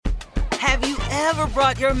Have you ever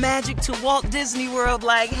brought your magic to Walt Disney World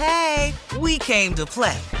like, hey, we came to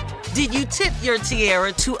play? Did you tip your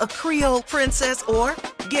tiara to a Creole princess or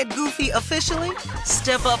get goofy officially?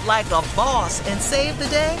 Step up like a boss and save the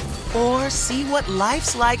day? Or see what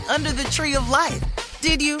life's like under the tree of life?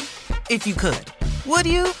 Did you? If you could. Would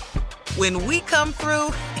you? When we come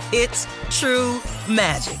through, it's true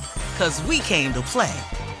magic. 'Cause we came to play.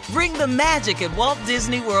 Bring the magic at Walt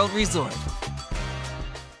Disney World Resort.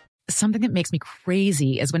 Something that makes me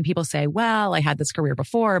crazy is when people say, well, I had this career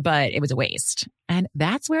before, but it was a waste. And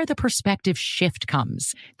that's where the perspective shift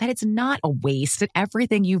comes, that it's not a waste, that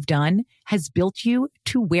everything you've done has built you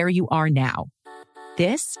to where you are now.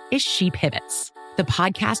 This is She Pivots, the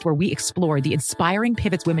podcast where we explore the inspiring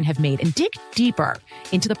pivots women have made and dig deeper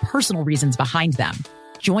into the personal reasons behind them.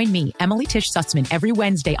 Join me, Emily Tish Sussman, every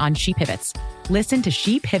Wednesday on She Pivots. Listen to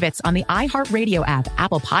She Pivots on the iHeartRadio app,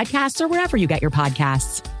 Apple Podcasts, or wherever you get your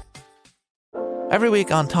podcasts. Every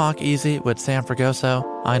week on Talk Easy with Sam Fragoso,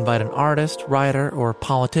 I invite an artist, writer, or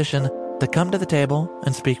politician to come to the table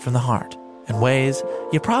and speak from the heart in ways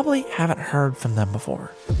you probably haven't heard from them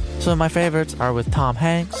before. Some of my favorites are with Tom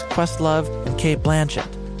Hanks, Questlove, and Cate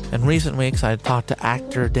Blanchett. In recent weeks, I talked to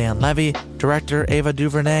actor Dan Levy, director Ava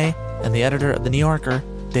DuVernay, and the editor of The New Yorker,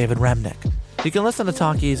 David Remnick. You can listen to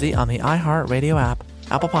Talk Easy on the iHeartRadio app,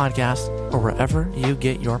 Apple Podcasts, or wherever you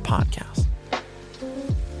get your podcasts.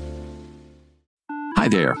 Hi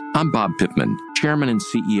there, I'm Bob Pittman, Chairman and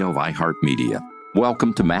CEO of iHeartMedia.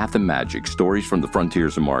 Welcome to Math and Magic, Stories from the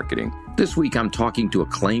Frontiers of Marketing. This week I'm talking to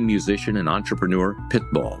acclaimed musician and entrepreneur,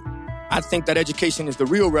 Pitbull. I think that education is the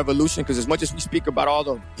real revolution because as much as we speak about all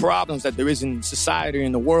the problems that there is in society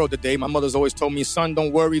and the world today, my mother's always told me, son,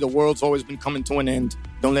 don't worry, the world's always been coming to an end.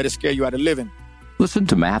 Don't let it scare you out of living. Listen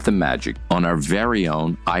to Math and Magic on our very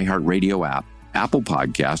own iHeartRadio app, Apple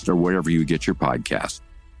Podcast, or wherever you get your podcasts.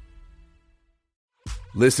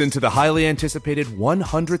 Listen to the highly anticipated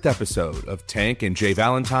 100th episode of Tank and Jay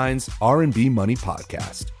Valentine's R&B Money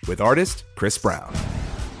Podcast with artist Chris Brown.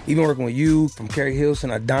 Even working with you, from Carrie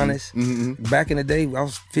Hilson, Adonis, back in the day, I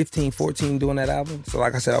was 15, 14 doing that album. So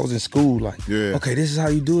like I said, I was in school like, okay, this is how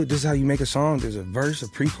you do it. This is how you make a song. There's a verse, a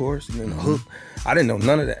pre-chorus, and then a hook. I didn't know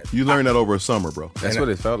none of that. You learned that over a summer, bro. That's what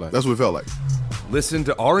it felt like. That's what it felt like. Listen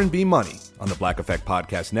to R&B Money on the Black Effect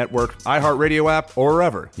Podcast Network, iHeartRadio app, or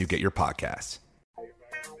wherever you get your podcasts.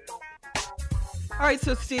 All right,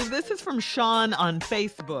 so Steve, this is from Sean on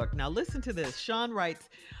Facebook. Now listen to this. Sean writes,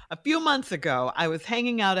 a few months ago, I was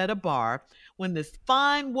hanging out at a bar when this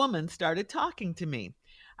fine woman started talking to me.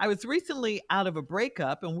 I was recently out of a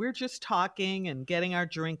breakup and we're just talking and getting our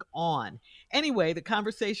drink on. Anyway, the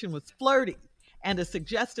conversation was flirty and a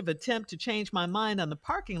suggestive attempt to change my mind on the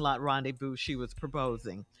parking lot rendezvous she was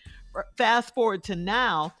proposing. Fast forward to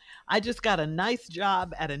now, I just got a nice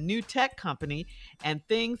job at a new tech company and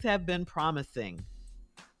things have been promising.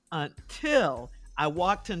 Until I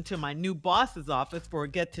walked into my new boss's office for a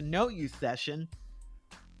get-to-know-you session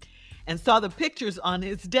and saw the pictures on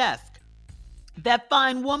his desk. That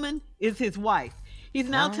fine woman is his wife. He's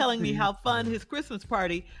now telling me how fun his Christmas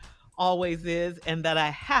party always is and that I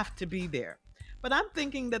have to be there. But I'm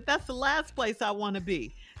thinking that that's the last place I want to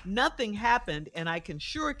be. Nothing happened and I can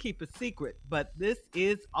sure keep a secret, but this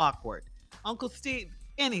is awkward. Uncle Steve,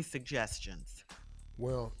 any suggestions?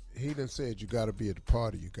 Well, he done said you got to be at the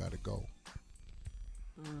party, you got to go.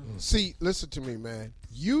 See, listen to me, man.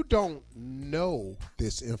 You don't know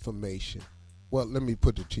this information. Well, let me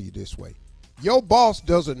put it to you this way. Your boss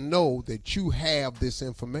doesn't know that you have this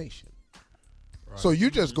information. Right. So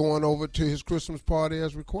you just going over to his Christmas party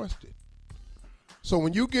as requested. So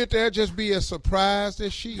when you get there, just be as surprised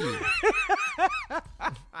as she is.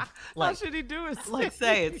 How should he do it? Like,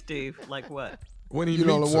 say it, Steve. Like what? When he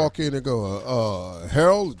walk in and go,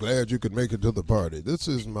 Harold, glad you could make it to the party. This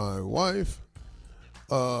is my wife.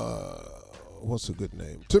 What's a good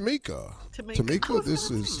name? Tamika. Tamika,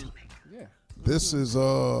 this is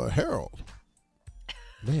Harold.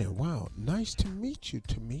 Man, wow, nice to meet you,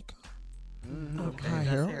 Tamika. Okay, hi,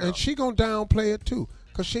 Harold. And she gonna downplay it too,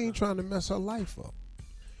 cause she ain't trying to mess her life up.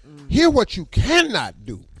 Hear what you cannot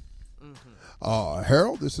do.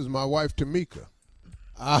 Harold, this is my wife, Tamika.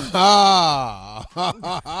 Hell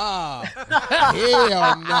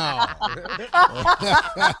no.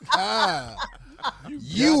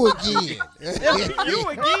 You again. You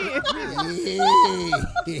again.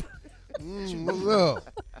 What's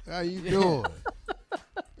up? How you doing?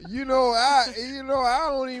 I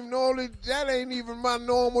don't even know that ain't even my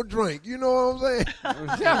normal drink. You know what I'm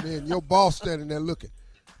saying? And then your boss standing there looking.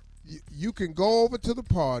 You can go over to the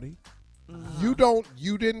party. You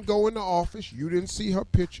didn't go in the office. You didn't see her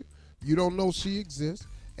picture. You don't know she exists.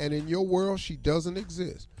 and in your world, she doesn't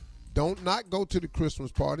exist. Don't not go to the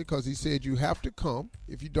Christmas party because he said you have to come.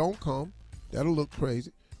 If you don't come, that'll look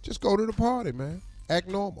crazy. Just go to the party, man. Act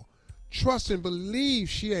normal. Trust and believe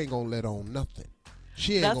she ain't going to let on nothing.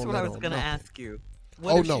 She ain't That's gonna what let I was on going to nothing. ask you.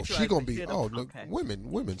 She going to be,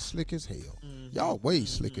 women slick as hell. Y'all way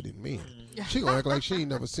slicker than men. She going to act like she ain't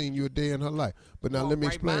never seen you a day in her life. But now let me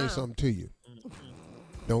explain something to you.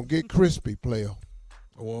 Don't get crispy, player.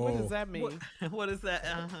 Whoa. What does that mean? What is that?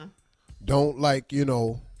 Don't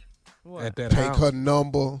At that take house. her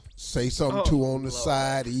number, say something to her on the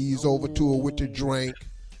side, ease over to her with the drink.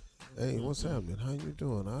 Hey, what's happening? How you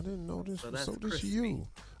doing? I didn't know this. So this you.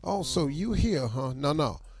 Oh, so you here, huh?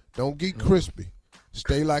 No. Don't get crispy.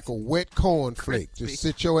 Stay like a wet cornflake. Just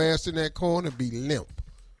sit your ass in that corner and be limp.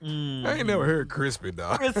 I ain't never heard crispy,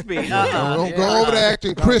 dog. Crispy. Don't go over there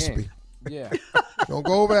acting crispy. Yeah. Don't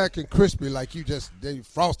go over acting crispy like you just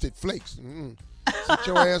frosted flakes. Sit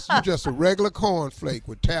your ass, you just a regular cornflake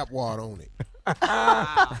with tap water on it.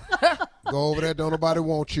 Go over there, don't nobody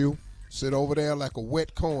want you. Sit over there like a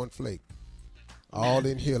wet cornflake. All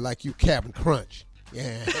in here like you Captain Crunch.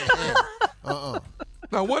 Yeah.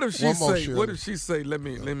 Now what if she One more, say? Shirley. What if she say? Let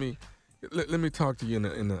me talk to you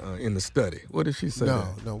in the study. What if she say?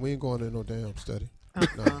 No, we ain't going in no damn study.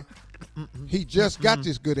 No. He just got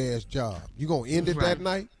this good ass job. You gonna end it that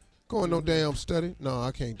night? Go in no damn study? No,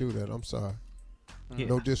 I can't do that. I'm sorry. Yeah.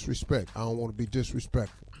 No disrespect. I don't want to be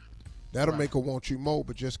disrespectful. That'll make her want you more,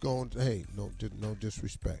 but just go on. Hey, no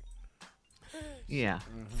disrespect. Yeah.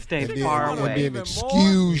 Stay And far away. then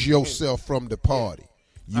excuse yourself from the party.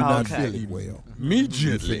 You're not feeling well.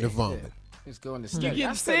 Immediately. You finna vomit. It's going to You study.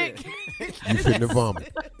 getting sick? You finna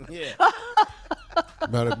vomit. Yeah.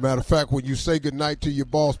 Matter of fact, when you say goodnight to your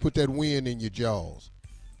boss, put that wind in your jaws.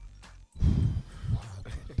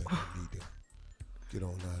 Get on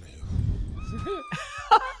out of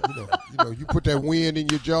here. You put that wind in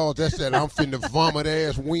your jaws. That's that I'm finna vomit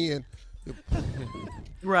ass wind.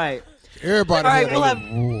 Right. Everybody All right, had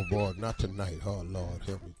oh boy, not tonight. Oh Lord,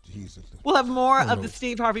 help me, Jesus. We'll have more of the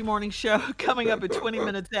Steve Harvey Morning Show coming up at 20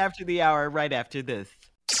 minutes after the hour, right after this.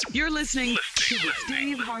 You're listening to the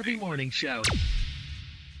Steve Harvey Morning Show.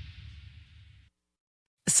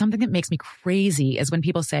 Something that makes me crazy is when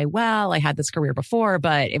people say, well, I had this career before,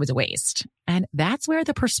 but it was a waste. And that's where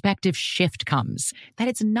the perspective shift comes, that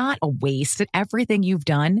it's not a waste, that everything you've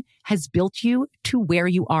done has built you to where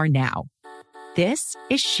you are now. This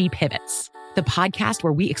is She Pivots, the podcast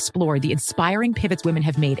where we explore the inspiring pivots women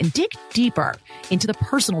have made and dig deeper into the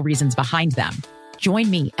personal reasons behind them. Join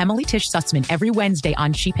me, Emily Tish Sussman, every Wednesday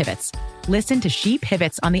on She Pivots. Listen to She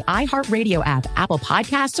Pivots on the iHeartRadio app, Apple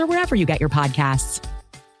Podcasts, or wherever you get your podcasts.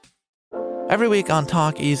 Every week on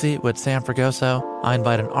Talk Easy with Sam Fragoso, I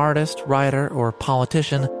invite an artist, writer, or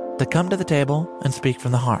politician to come to the table and speak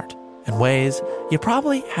from the heart in ways you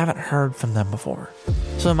probably haven't heard from them before.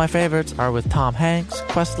 Some of my favorites are with Tom Hanks,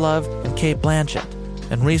 Questlove, and Cate Blanchett.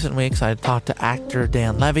 In recent weeks, I talked to actor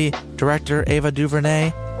Dan Levy, director Ava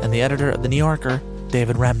DuVernay, and the editor of The New Yorker,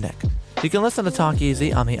 David Remnick. You can listen to Talk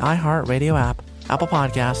Easy on the iHeartRadio app, Apple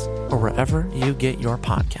Podcasts, or wherever you get your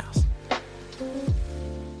podcasts.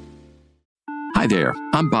 Hi there,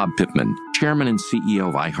 I'm Bob Pittman, Chairman and CEO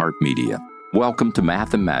of iHeartMedia. Welcome to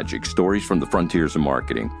Math and Magic, Stories from the Frontiers of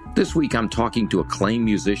Marketing. This week I'm talking to acclaimed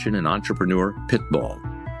musician and entrepreneur, Pitbull.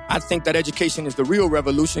 I think that education is the real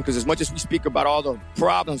revolution because as much as we speak about all the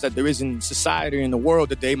problems that there is in society and the world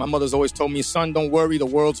today, my mother's always told me, son, don't worry, the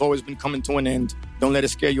world's always been coming to an end. Don't let it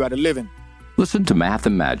scare you out of living. Listen to Math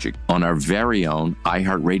and Magic on our very own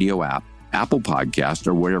iHeartRadio app, Apple Podcast,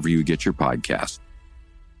 or wherever you get your podcasts.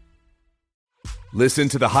 Listen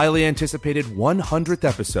to the highly anticipated 100th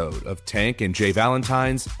episode of Tank and Jay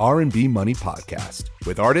Valentine's R&B Money Podcast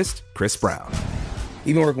with artist Chris Brown.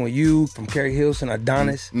 Even working with you, from Carrie Hilson,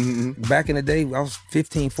 Adonis. Back in the day, I was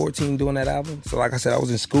 15, 14 doing that album. So like I said, I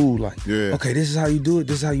was in school okay, this is how you do it.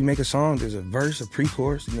 This is how you make a song. There's a verse, a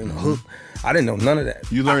pre-chorus, and then a hook. I didn't know none of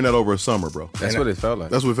that. You learned that over a summer, bro. That's what it felt like.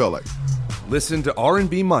 That's what it felt like. Listen to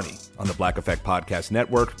R&B Money on the Black Effect Podcast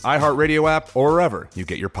Network, iHeartRadio app, or wherever you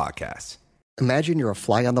get your podcasts. Imagine you're a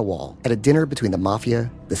fly on the wall at a dinner between the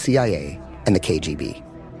Mafia, the CIA, and the KGB.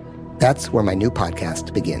 That's where my new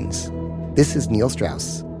podcast begins. This is Neil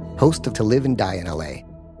Strauss, host of To Live and Die in LA,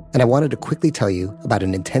 and I wanted to quickly tell you about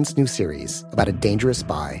an intense new series about a dangerous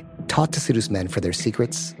spy taught to seduce men for their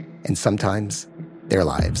secrets and sometimes their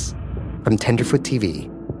lives. From Tenderfoot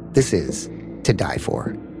TV, this is To Die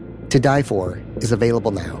For. To Die For is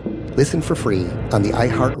available now. Listen for free on the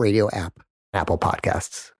iHeartRadio app, Apple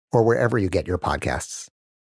Podcasts, or wherever you get your podcasts.